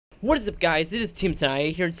What is up, guys? It is Team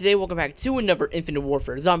Tonight here, and today welcome back to another Infinite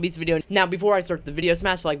Warfare Zombies video. Now, before I start the video,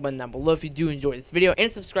 smash the like button down below if you do enjoy this video,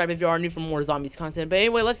 and subscribe if you are new for more zombies content. But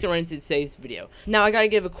anyway, let's get right into today's video. Now, I gotta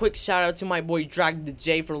give a quick shout out to my boy Drag the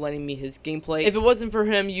J for letting me his gameplay. If it wasn't for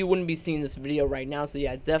him, you wouldn't be seeing this video right now. So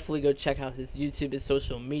yeah, definitely go check out his YouTube, his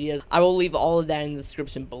social medias. I will leave all of that in the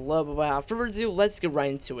description below. But without further ado, let's get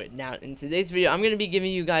right into it. Now, in today's video, I'm gonna be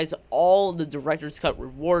giving you guys all the Director's Cut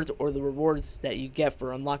rewards, or the rewards that you get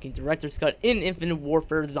for unlocking Director's Cut in Infinite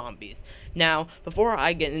Warfare Zombies. Now, before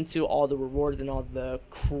I get into all the rewards and all the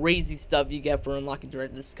crazy stuff you get for unlocking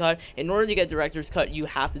Director's Cut, in order to get Director's Cut, you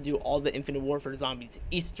have to do all the Infinite Warfare Zombies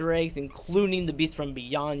Easter eggs, including the Beast from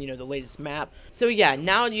Beyond, you know, the latest map. So yeah,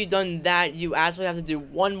 now you've done that, you actually have to do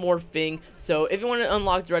one more thing. So if you want to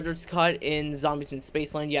unlock Director's Cut in Zombies in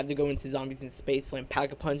Spaceland, you have to go into Zombies in Spaceland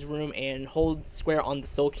Pack-a-Punch room and hold square on the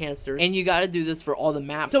soul canister, and you gotta do this for all the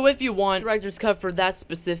maps. So if you want Director's Cut for that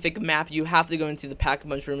specific map, you have to go into the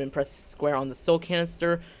Pack-a-Punch room and press square on the soul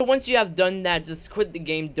canister. But once you have done that, just quit the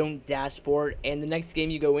game, don't dashboard, and the next game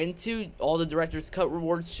you go into, all the Director's Cut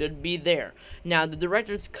rewards should be there. Now, the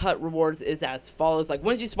Director's Cut rewards is as follows. Like,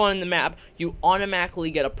 once you spawn in the map, you automatically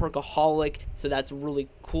get a Perkaholic, so that's really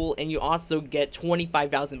cool, and you also get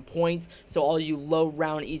 25,000 points, so all you low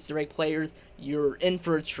round Easter egg players, you're in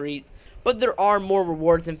for a treat. But there are more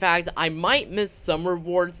rewards. In fact, I might miss some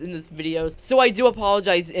rewards in this video, so I do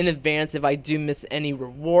apologize in advance if I do miss any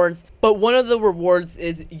rewards. But one of the rewards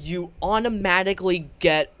is you automatically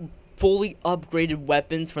get fully upgraded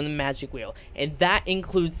weapons from the magic wheel, and that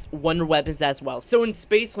includes wonder weapons as well. So in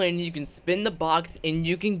Spaceland, you can spin the box and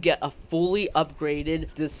you can get a fully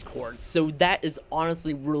upgraded Discord, so that is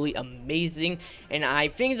honestly really amazing. And I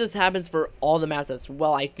think this happens for all the maps as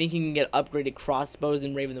well. I think you can get upgraded crossbows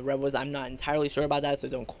in Raven the Rebels. I'm not entirely sure about that, so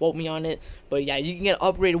don't quote me on it, but yeah, you can get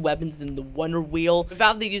upgraded weapons in the wonder wheel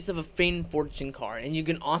without the use of a Famed Fortune card. And you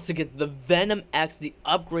can also get the Venom X, the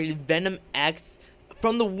upgraded Venom X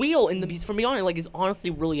from the wheel in the Beast from Beyond. Like, it's honestly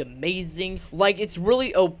really amazing. Like, it's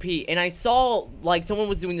really OP. And I saw, like, someone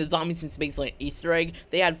was doing the Zombies in Spaceland Easter egg.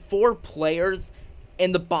 They had 4 players,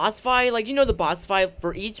 and the boss fight, like, you know, the boss fight,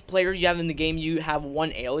 for each player you have in the game, you have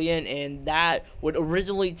 1 alien, and that would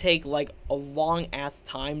originally take, like, a long ass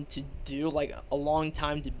time to do, like, a long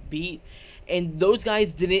time to beat. And those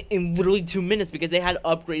guys did it in literally 2 minutes because they had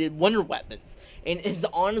upgraded wonder weapons. And it's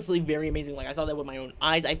honestly very amazing. Like, I saw that with my own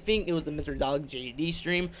eyes. I think it was the Mr. Dog JD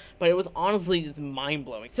stream, but it was honestly just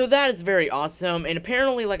mind-blowing. So that is very awesome. And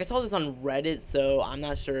apparently, like, I saw this on Reddit, so I'm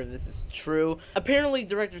not sure if this is true. Apparently,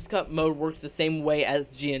 Director's Cut mode works the same way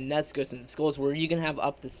as GNS Ghosts in the Skulls, where you can have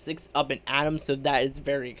up to 6 up and atoms, so that is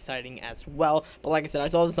very exciting as well. But like I said, I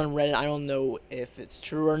saw this on Reddit. I don't know if it's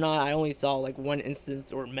true or not. I only saw, like, 1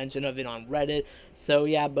 instance or mention of it on Reddit. So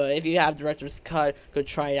yeah, but if you have Director's Cut, go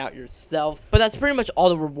try it out yourself. But that's pretty much all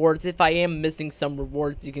the rewards. If I am missing some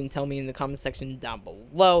rewards, you can tell me in the comment section down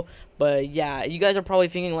below. But yeah, you guys are probably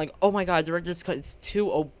thinking like, oh my god, Director's Cut is too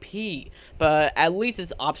OP. But at least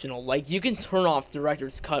it's optional. Like, you can turn off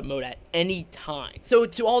Director's Cut mode at any time. So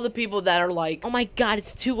to all the people that are like, oh my god,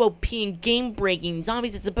 it's too OP and game breaking,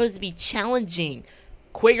 Zombies is supposed to be challenging,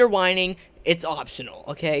 quit your whining. It's optional,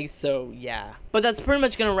 okay? So yeah, but that's pretty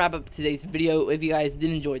much gonna wrap up today's video. If you guys did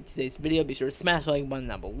enjoy today's video, be sure to smash the like button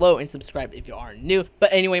down below and subscribe if you are new.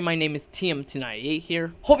 But anyway, my name is TM298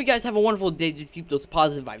 here. Hope you guys have a wonderful day. Just keep those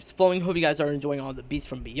positive vibes flowing. Hope you guys are enjoying all the Beasts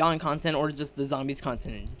from Beyond content, or just the Zombies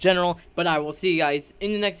content in general. But I will see you guys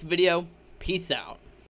in the next video. Peace out.